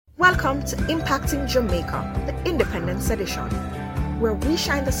Welcome to Impacting Jamaica, the Independence Edition, where we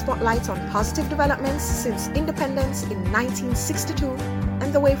shine the spotlight on positive developments since independence in 1962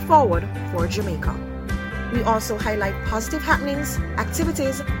 and the way forward for Jamaica. We also highlight positive happenings,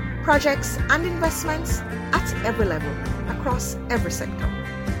 activities, projects, and investments at every level, across every sector,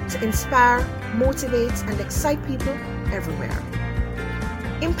 to inspire, motivate, and excite people everywhere.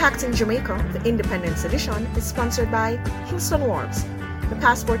 Impacting Jamaica, the Independence Edition, is sponsored by Kingston Wharves, the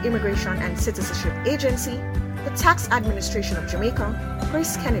Passport Immigration and Citizenship Agency, the Tax Administration of Jamaica,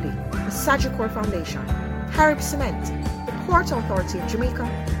 Grace Kennedy, the Sagicor Foundation, Carib Cement, the Port Authority of Jamaica,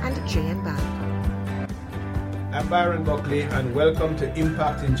 and JN Band. I'm Byron Buckley and welcome to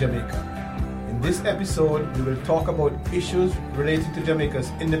Impacting Jamaica. In this episode, we will talk about issues related to Jamaica's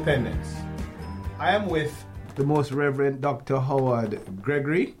independence. I am with the Most Reverend Dr. Howard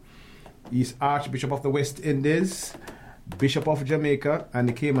Gregory. He's Archbishop of the West Indies, Bishop of Jamaica and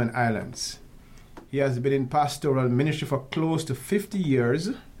the Cayman Islands. He has been in pastoral ministry for close to 50 years.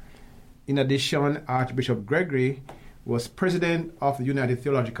 In addition, Archbishop Gregory was president of the United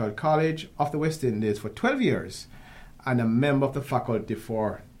Theological College of the West Indies for 12 years and a member of the faculty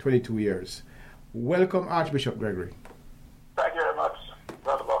for 22 years. Welcome, Archbishop Gregory. Thank you very much,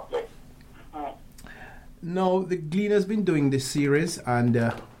 Brother Buckley. Now, the Glean has been doing this series,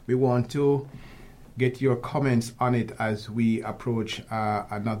 and we want to get your comments on it as we approach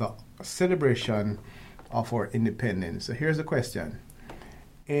another celebration of our independence. So here's the question.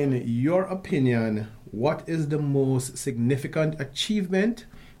 In your opinion, what is the most significant achievement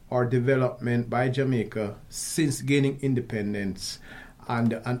or development by Jamaica since gaining independence,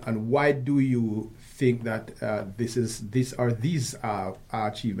 and why do you think that these achievements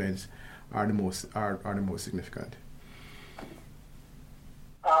are the most significant?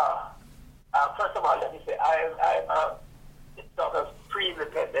 First of all, let me say I'm a sort of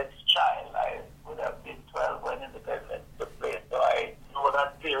pre-independence child. I would have been 12 when independence took place, so I know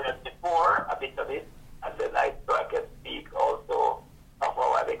that period before, a bit of it, and then I can speak also of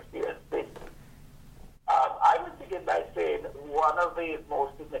how I've experienced it. I would begin by saying one of the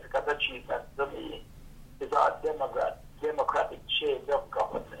most significant achievements to me is our democratic change of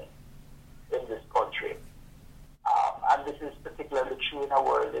government in this country. And this is particularly true in a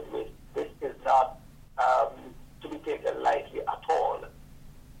world in which this is not to be taken lightly at all.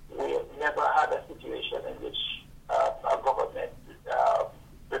 We have never had a situation in which a government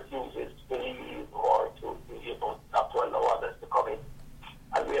refuses to leave or to not to allow others to come in.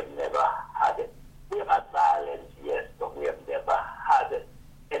 And we have never had it. We have had violence, yes, but we have never had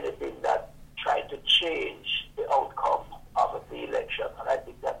anything that tried to change the outcome of the election. And I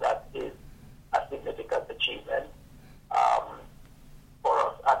think that is a significant achievement for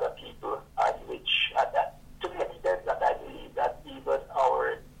us as a people, and which, to the extent that I believe that even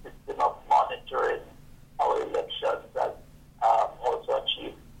our system of monitoring our elections has also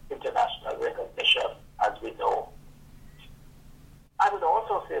achieved international recognition, as we know. I would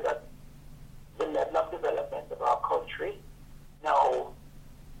also say that the level of development of our country, now,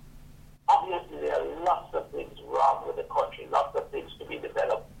 obviously there are lots of things wrong with the country, lots of things to be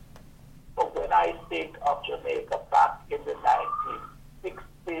developed. But when I think of Jamaica back in the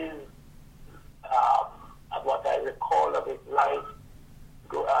 1960s, and what I recall of its life,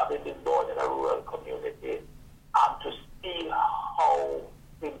 having been born in a rural community, and to see how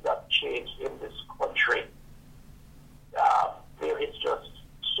things have changed in this country, there is just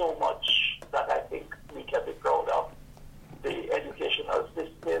so much that I think we can be proud of. The educational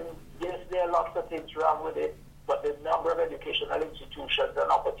system, yes, there are lots of things wrong with it, but the number of educational institutions and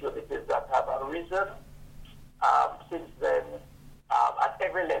opportunities that have arisen since then at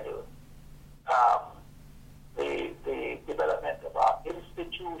every level, the development of our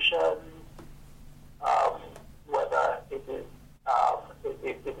institutions, whether it is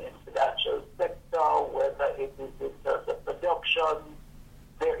in the financial sector, whether it is in terms of production,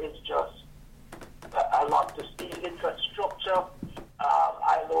 there is just a lot to see. Infrastructure,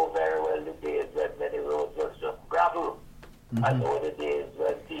 I know very well the days when many roads was just gravel. Mm-hmm. I know the days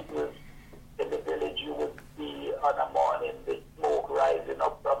when people in the village, you would see on a morning the smoke rising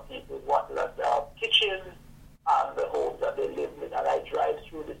up from people's water kitchens and the homes that they live in. And I drive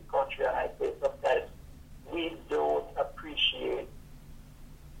through this country and I say sometimes we don't appreciate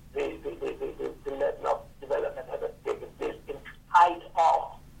the level of development that has taken place in spite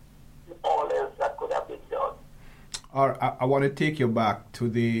of all else that could have been done. I want to take you back to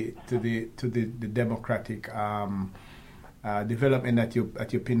the democratic development that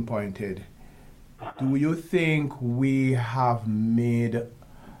you pinpointed. Do you think we have made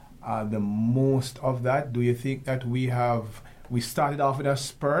the most of that? Do you think that we have we started off with a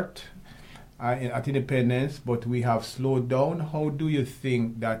spurt at independence, but we have slowed down. How do you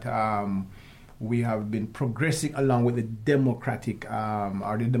think that we have been progressing along with the democratic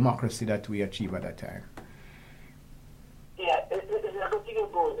or the democracy that we achieved at that time? Yeah, it's a good thing to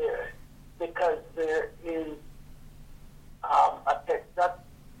go there, because there is a text that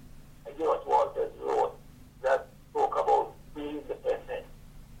George Walters wrote that spoke about being independent.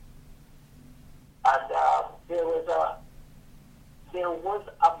 And there was a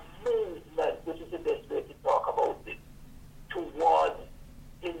movement, which is the best way to talk about it, towards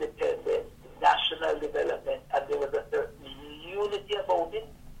independence, national development, and there was a certain unity about it.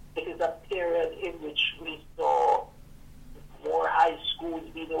 It is a period in which we saw more high schools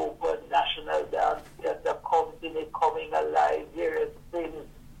being open, national dance theatre company coming alive, various things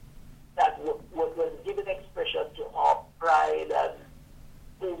that was given expression to our pride and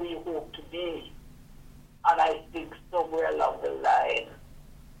who we hope to be. And I think somewhere along the line,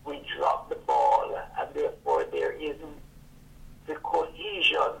 we dropped the ball, and therefore there isn't the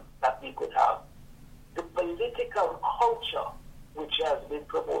cohesion that we could have. The political culture, which has been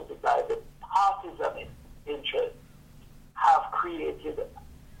promoted by the partisan interest, have created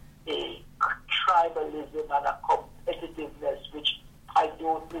a tribalism and a competitiveness which I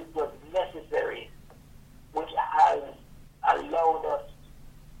don't think was necessary, which has allowed us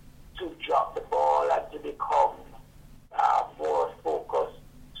to drop the ball and to become more focused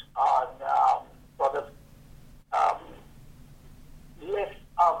on sort of less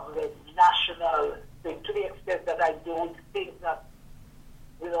of the national thing, to the extent that I don't think that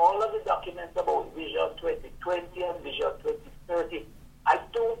with all of the documents about Vision 2020 and Vision 2030, I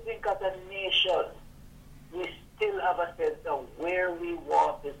don't think as a nation we still have a sense of where we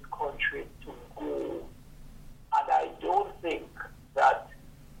want this country to go. And I don't think that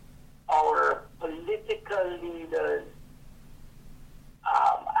our political leaders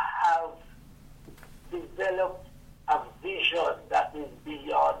have developed a vision that is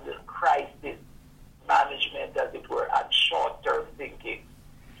beyond crisis management, as it were, and short-term thinking.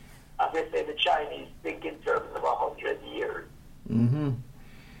 As they say, the Chinese think in terms of 100 years. Mm-hmm.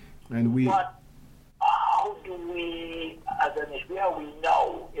 And but how do we, as a nation, where are we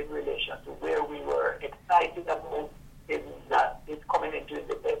now in relation to where we were excited about in that it's coming into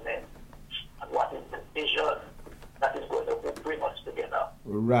independence, and what is the vision that is going to bring us together?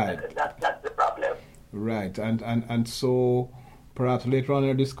 Right. That's the problem. Right. And so perhaps later on in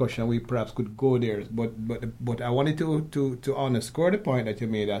our discussion we perhaps could go there. But I wanted to underscore the point that you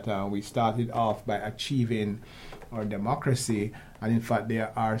made, that we started off by achieving our democracy, and in fact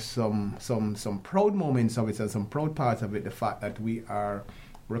there are some proud moments of it and some proud parts of it. The fact that we are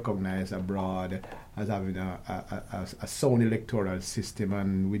recognized abroad as having a sound electoral system,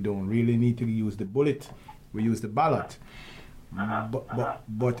 and we don't really need to use the bullet, we use the ballot.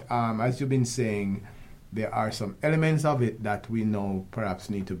 But as you've been saying, there are some elements of it that we now perhaps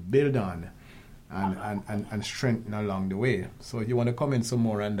need to build on and strengthen along the way. So if you want to comment some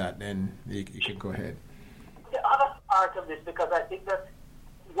more on that, then you can go ahead. The other part of this, because I think that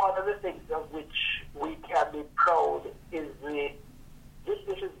one of the things of which we can be proud is this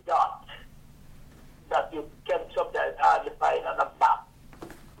little dot that you can sometimes define on a map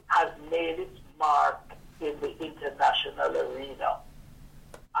has made its mark in the international arena.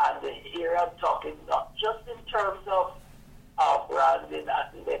 And here I'm talking not just in terms of our brand in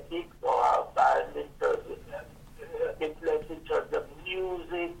athletics or our brand in terms of influence in terms of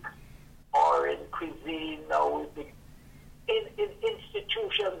music or in cuisine or in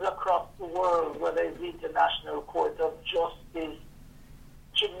institutions across the world, whether it's the International Court of Justice.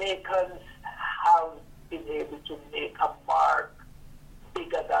 Jamaicans have been able to make a mark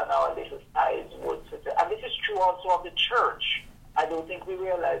bigger than our little size would suggest. And this is true also of the church. I don't think we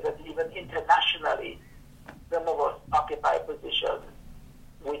realize that even internationally, some of us occupy positions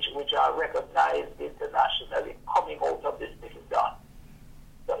which are recognized internationally coming out of this little dot.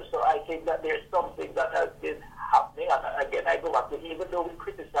 So I think that there's something that has been happening. And again, I go back to, even though we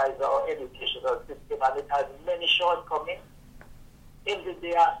criticize our educational system and it has many shortcomings, in the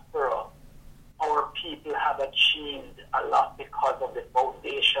diaspora, our people have achieved a lot because of the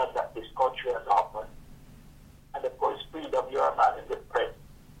foundation that this country has offered. And of course, freedom, you're a man in the press.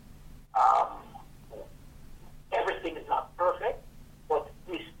 Everything is not perfect, but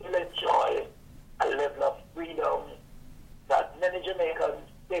we still enjoy a level of freedom that many Jamaicans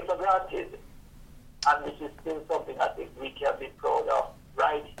take for granted. And this is still something I think we can be proud of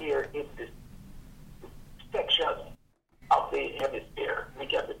right here in this section of the hemisphere. We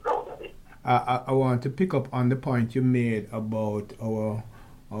can be proud of it. I want to pick up on the point you made about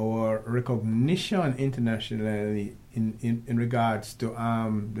our recognition internationally in regards to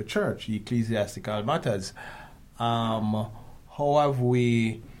the church, ecclesiastical matters. How have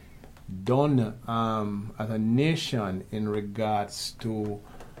we done as a nation in regards to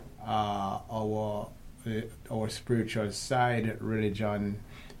our spiritual side, religion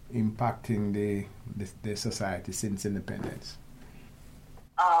impacting the society since independence?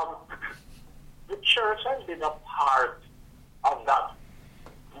 The church has been a part of that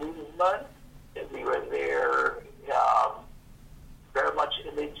movement. We were there very much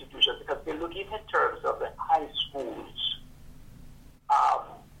in the institutions, because we're looking in terms of the high schools.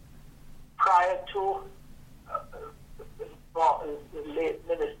 Prior to the late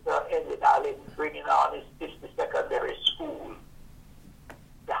Minister Edward Allen bringing on his 50 secondary school,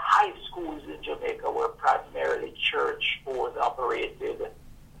 the high schools in Jamaica were primarily church-owned, operated,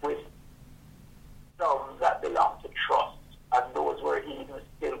 with some that belonged to trusts, and those were even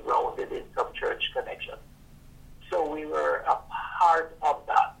still grounded in some church connection. So we were a part of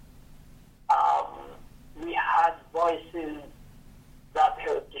that. We had voices that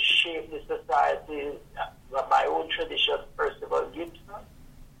helped to shape the society. My own tradition, Percival Gibson,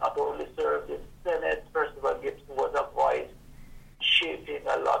 not only served in Senate, Percival Gibson was a voice shaping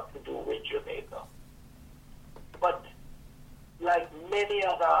a lot to do with Jamaica. But like many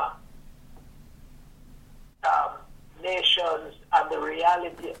other nations, and the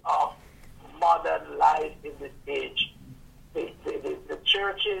reality of modern life in this age, the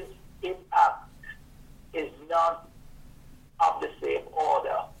church's impact is not of the same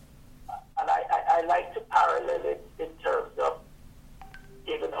order. And I like to parallel it in terms of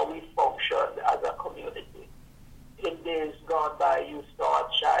even how we functioned as a community. In days gone by, you saw a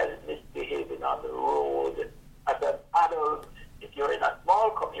child misbehaving on the road. As an adult, if you're in a small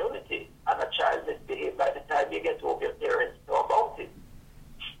community and a child misbehaves, by the time you get home, your parents know about it.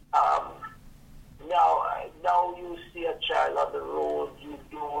 Now you see a child on the road, you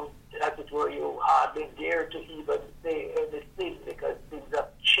don't, as it were, you hardly dare to even say anything because things have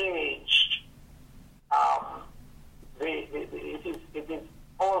changed. It is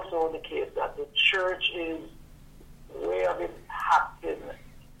also the case that the church's way of impacting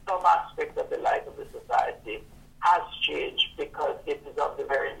some aspect of the life of the society has changed, because it is of the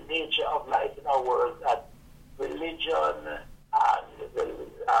very nature of life in our world that religion and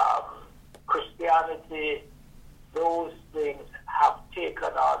Christianity, those things have taken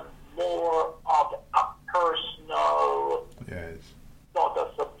on more of a personal, sort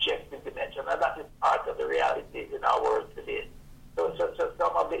of subjective dimension, and that is part of the reality in our world today. So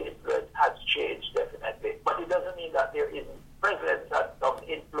some of the influence has changed, definitely, but it doesn't mean that there isn't presence and some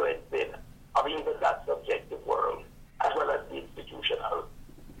influencing of even that subjective world, as well as the institutional.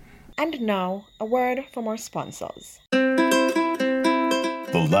 And now, a word from our sponsors.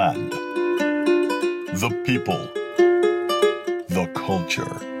 The land, the people, the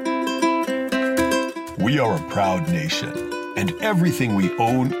culture. We are a proud nation, and everything we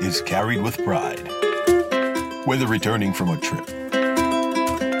own is carried with pride. Whether returning from a trip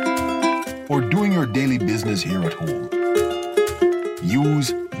or doing your daily business here at home,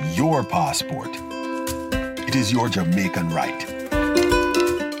 use your passport. It is your Jamaican right.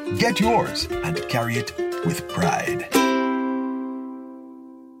 Get yours and carry it with pride.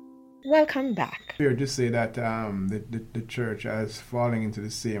 Welcome back. Fair to say that the church is falling into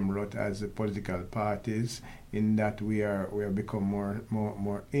the same rut as the political parties, in that we are become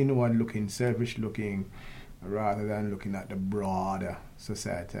more inward looking, selfish looking, rather than looking at the broader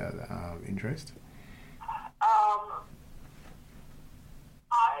societal interest.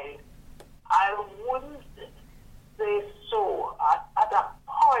 I wouldn't say so. At a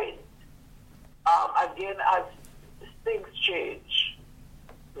point, again, as things change,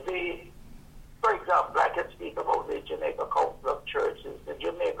 for example, I can speak about the Jamaica Council of Churches. The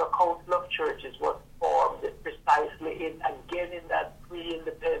Jamaica Council of Churches was formed precisely in that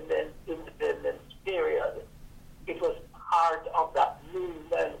pre-independence, independence period. It was part of that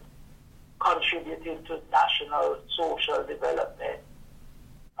movement contributing to national social development.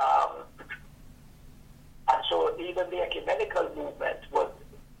 And so even the ecumenical movement was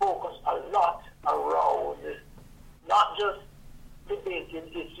focused a lot around not just debating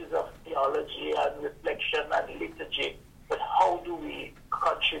issues of theology and reflection and liturgy, but how do we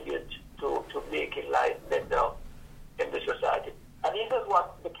contribute to making life better in the society. And this is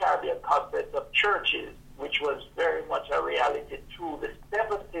what the Caribbean concept of churches, which was very much a reality through the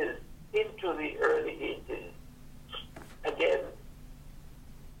 70s into the early 80s. Again,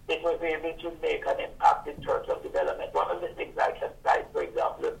 it was able to make an impact in terms of development. One of the things I can cite, for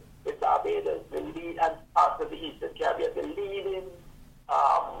example, is Barbados, the lead, and parts of the Eastern Caribbean, the leading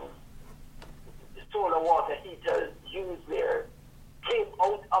solar water heaters used there came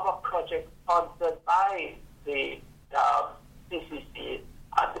out of a project sponsored by the CCC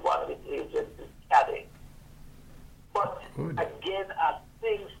and one of its agencies, CADE. But again, as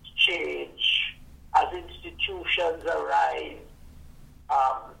things change, as institutions arise,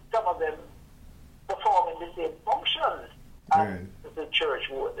 some of them performing the same functions as the church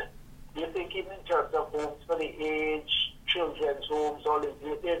would. You think even in terms of homes for the aged, children's homes, all these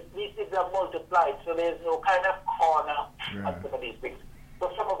things are multiplied, so there's no kind of corner on some of these things.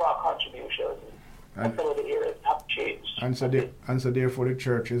 So some of our contributions and some of the areas have changed. And so therefore the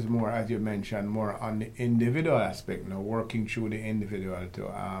church is more, as you mentioned, more on the individual aspect, working through the individual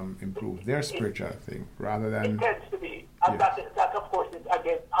to improve their spiritual thing, rather than... It tends to be. And that of course, is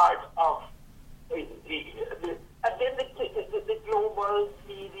again part of the global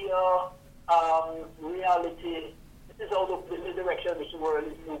media reality. This is all the direction which the world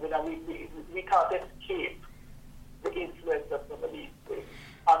is moving, and we can't escape the influence of some of these things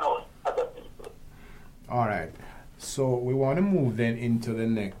on us, other people. All right. So we want to move then into the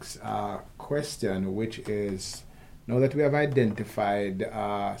next question, which is, now that we have identified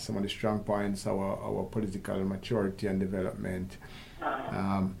some of the strong points, our political maturity and development,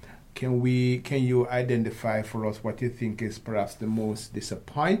 can you identify for us what you think is perhaps the most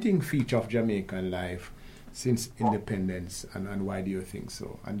disappointing feature of Jamaican life since independence, and why do you think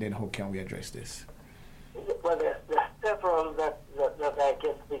so? And then how can we address this? Well, there are several that I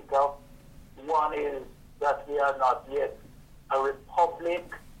can think of. One is that we are not yet a republic,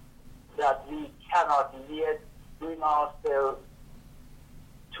 that we cannot yet bring ourselves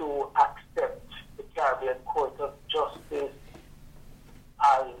to accept the Caribbean Court of Justice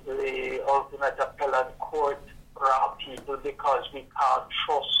as the ultimate appellate court for our people, because we can't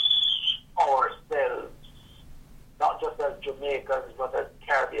trust ourselves, not just as Jamaicans, but as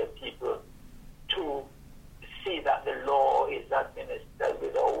Caribbean people, to see that the law is administered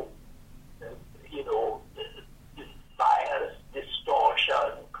without, bias,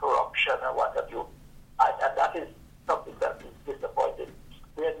 distortion, corruption, and what have you. And that is something that is disappointing.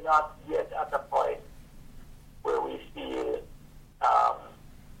 We're not yet at a point where we feel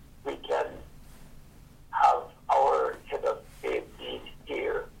we can have our head of state being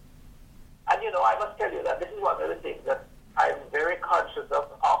here. And I must tell you that this is one of the things that I'm very conscious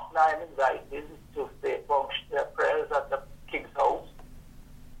of. Often I'm invited to say prayers at the King's House,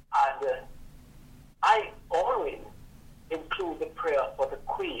 and I always include the prayer for the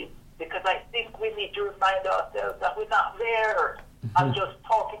Queen, because I think we need to remind ourselves that we're not there. And just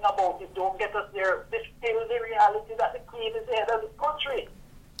talking about it don't get us there. There's still the reality that the Queen is the head of the country.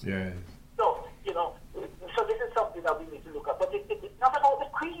 Yes. So, so this is something that we need to look at. But it's not about the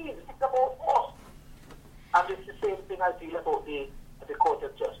Queen, it's about us. And it's the same thing I feel about the Court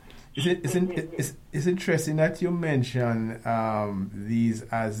of Justice. It's interesting that you mention these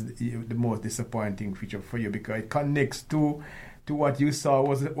as the most disappointing feature for you, because it connects to what you saw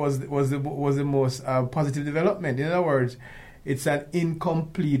was the most positive development. In other words, it's an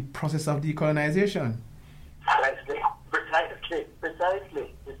incomplete process of decolonization.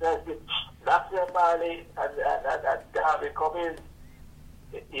 Precisely. That's where Marley and Garvey come in.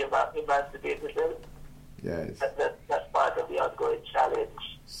 Emancipated them. Yes. That's part of the ongoing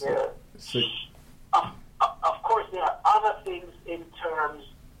challenge. Of course, there are other things in terms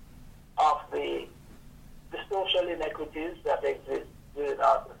of the social inequities that exist within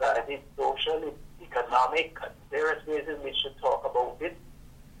our society, social, economic, and various ways in which to talk about it,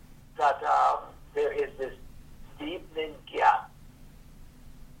 that there is this deepening gap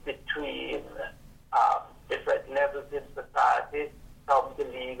between different levels in society, some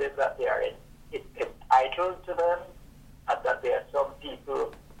believing that they are entitled to them, and that there are some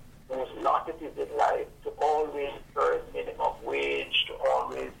people whose lot it is in life to always earn minimum wage, to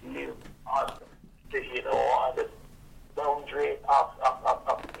always live on the boundary of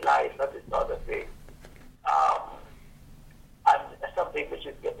life and this sort of thing. And something which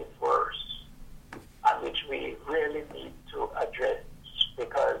is getting worse, and which we really need to address,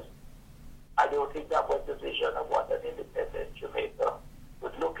 because I don't think that was the vision of what an independent Jamaica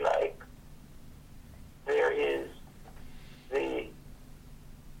would look like. There is the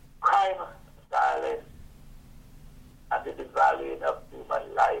crime, violence, and the devaluing of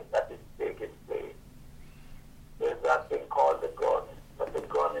human life that is taking place. There's that thing called the gun, but the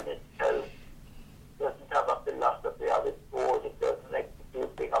gun in itself doesn't have a philosophy of its own. It doesn't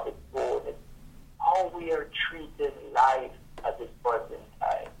execute thing of its own. It's how we are treating life at this point in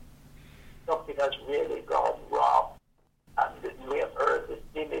time. Something has really gone wrong, and we have heard this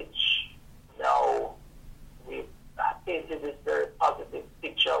image. Now we've painted this very positive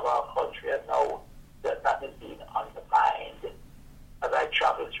picture of our country, and now that is being undermined.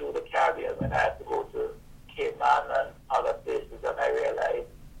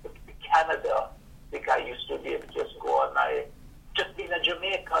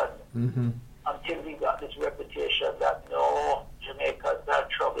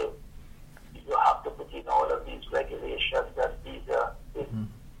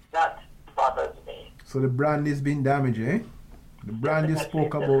 So the brand is being damaged, eh? The brand you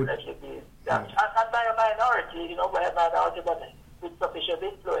spoke about. And by a minority, by a minority, but with sufficient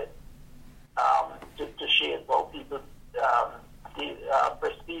influence to shape how people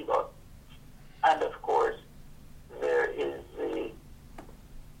perceive us. And of course, there is the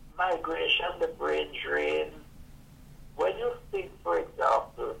migration, the brain drain. When you think, for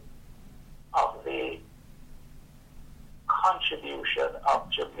example, of the contribution of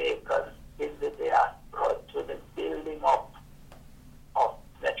Jamaicans in the diaspora to the building up of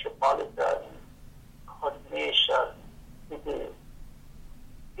metropolitan nation cities,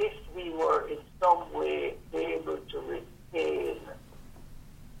 if we were in some way able to retain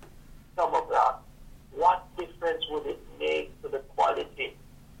some of that, what difference would it make to the quality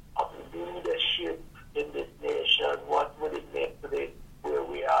of leadership in this nation? What would it make to where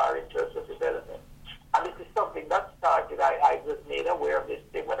we are in terms of development? And this is something that started, I was made aware of this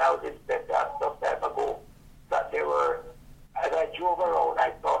thing when I was in Central some time ago, that there were, as I drove around,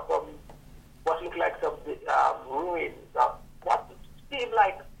 I saw what looked like some ruins of what seemed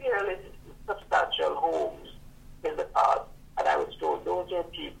like fairly substantial homes in the past. And I was told those are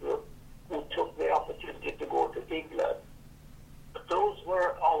people who took the opportunity to go to England. But those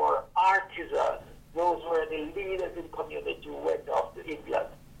were our artisans. Those were the leaders in community who went off to England.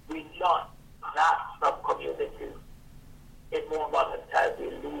 We lost that from communities. In more modern times,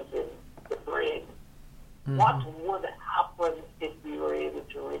 we're losing the brain. Mm-hmm. What would happen if we were able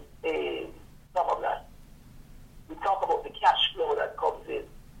to retain some of that? We talk about the cash flow that comes in.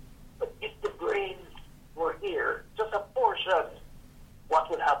 But if the brains were here, just a portion, what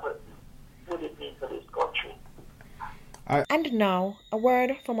would happen? Would it mean for this country? And now, a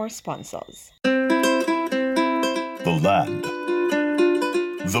word from our sponsors. The land,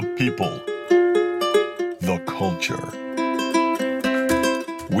 the people, the culture.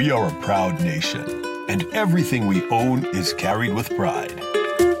 We are a proud nation, and everything we own is carried with pride.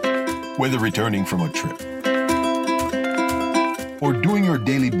 Whether returning from a trip or doing your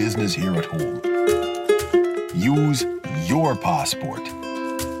daily business here at home, use your passport.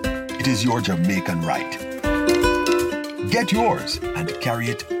 It is your Jamaican right. Get yours and carry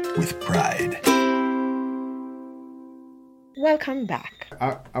it with pride. Welcome back.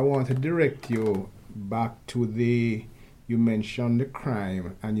 I want to direct you back to you mentioned the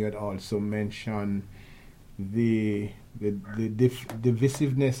crime, and you had also mentioned the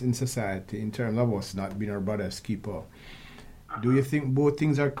divisiveness in society in terms of us not being our brother's keeper. Do you think both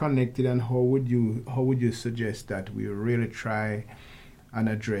things are connected, and how would you suggest that we really try and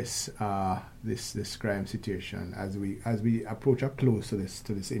address this crime situation as we approach a close to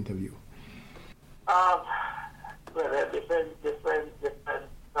this interview? Well, there are different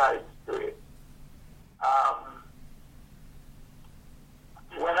sides to it.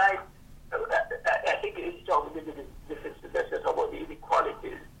 When I think it's talking about the difference about the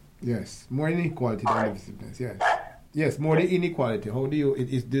inequalities. Yes, more inequality than divisiveness. Yes. Yes, more the inequality. How do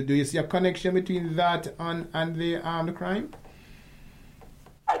you see a connection between that and the crime?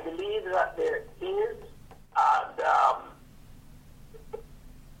 I believe that there is, and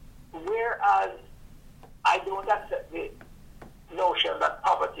whereas I don't accept the notion that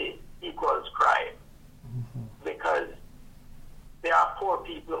poverty equals crime, because there are poor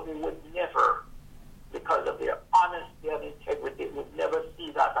people who would never, because of their honesty and integrity, would never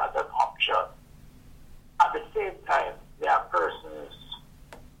see that as an option. At the same time, there are persons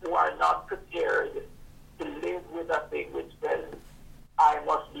who are not prepared to live with a thing which says, I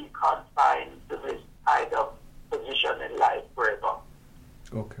must be confined to this kind of position in life forever.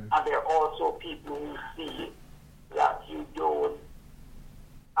 Okay. And there are also people who see that you don't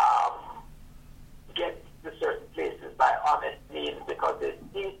get to certain places by honest means, because they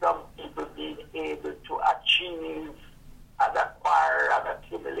see some people being able to achieve and acquire and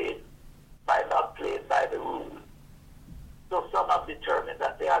accumulate by not playing by the rules. So some have determined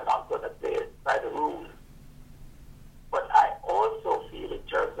that they are not going to play by the rules. But I also feel in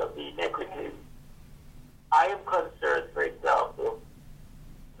terms of the inequities, I am concerned, for example,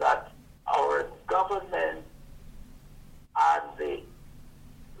 that our government and the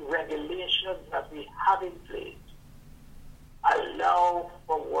regulations that we have in place allow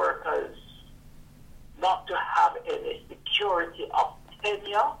for workers not to have any security of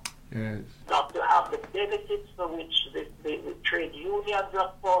tenure, yes, not to have the benefits for which the trade unions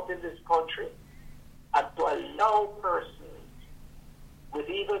have fought in this country, and to allow persons with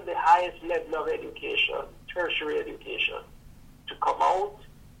even the highest level of education, tertiary education, to come out,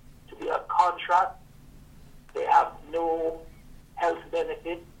 to be on contract. They have no health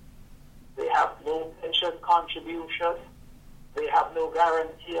benefits. They have no pension contribution. They have no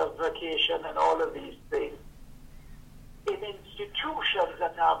guarantee of vacation and all of these things. In institutions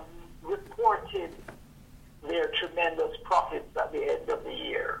that have reported their tremendous profits at the end of the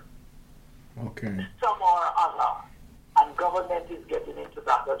year. Okay. Some or other, and government is getting into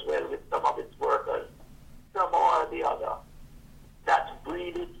that as well with some of its workers, some or the other. That's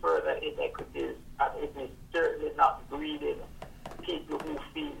breeding further inequities, and it is certainly not breeding people who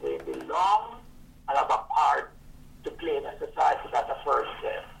feel they belong and have a part to play in a society that affirms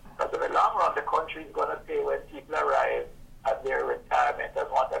them. Because in the long run, the country is going to pay when people arrive at their retirement and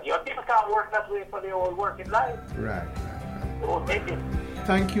what have you. And people can't work that way for their whole working life. Right. They won't make it.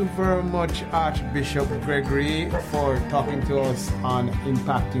 Thank you very much, Archbishop Gregory, for talking to us on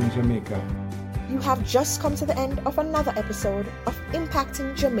Impacting Jamaica. You have just come to the end of another episode of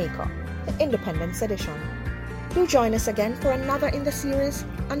Impacting Jamaica, the Independence Edition. Do join us again for another in the series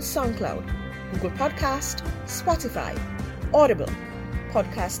on SoundCloud, Google Podcast, Spotify, Audible,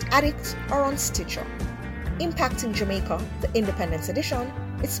 Podcast Addict, or on Stitcher. Impacting Jamaica, the Independence Edition,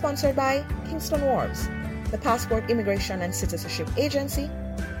 is sponsored by Kingston Wharves, the Passport Immigration and Citizenship Agency,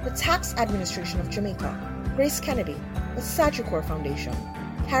 the Tax Administration of Jamaica, Grace Kennedy, the Sagicor Foundation,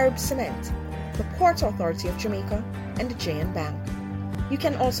 Carib Cement, the Port Authority of Jamaica, and the JN Bank. You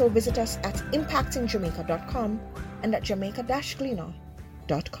can also visit us at impactingjamaica.com and at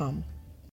jamaica-gleaner.com.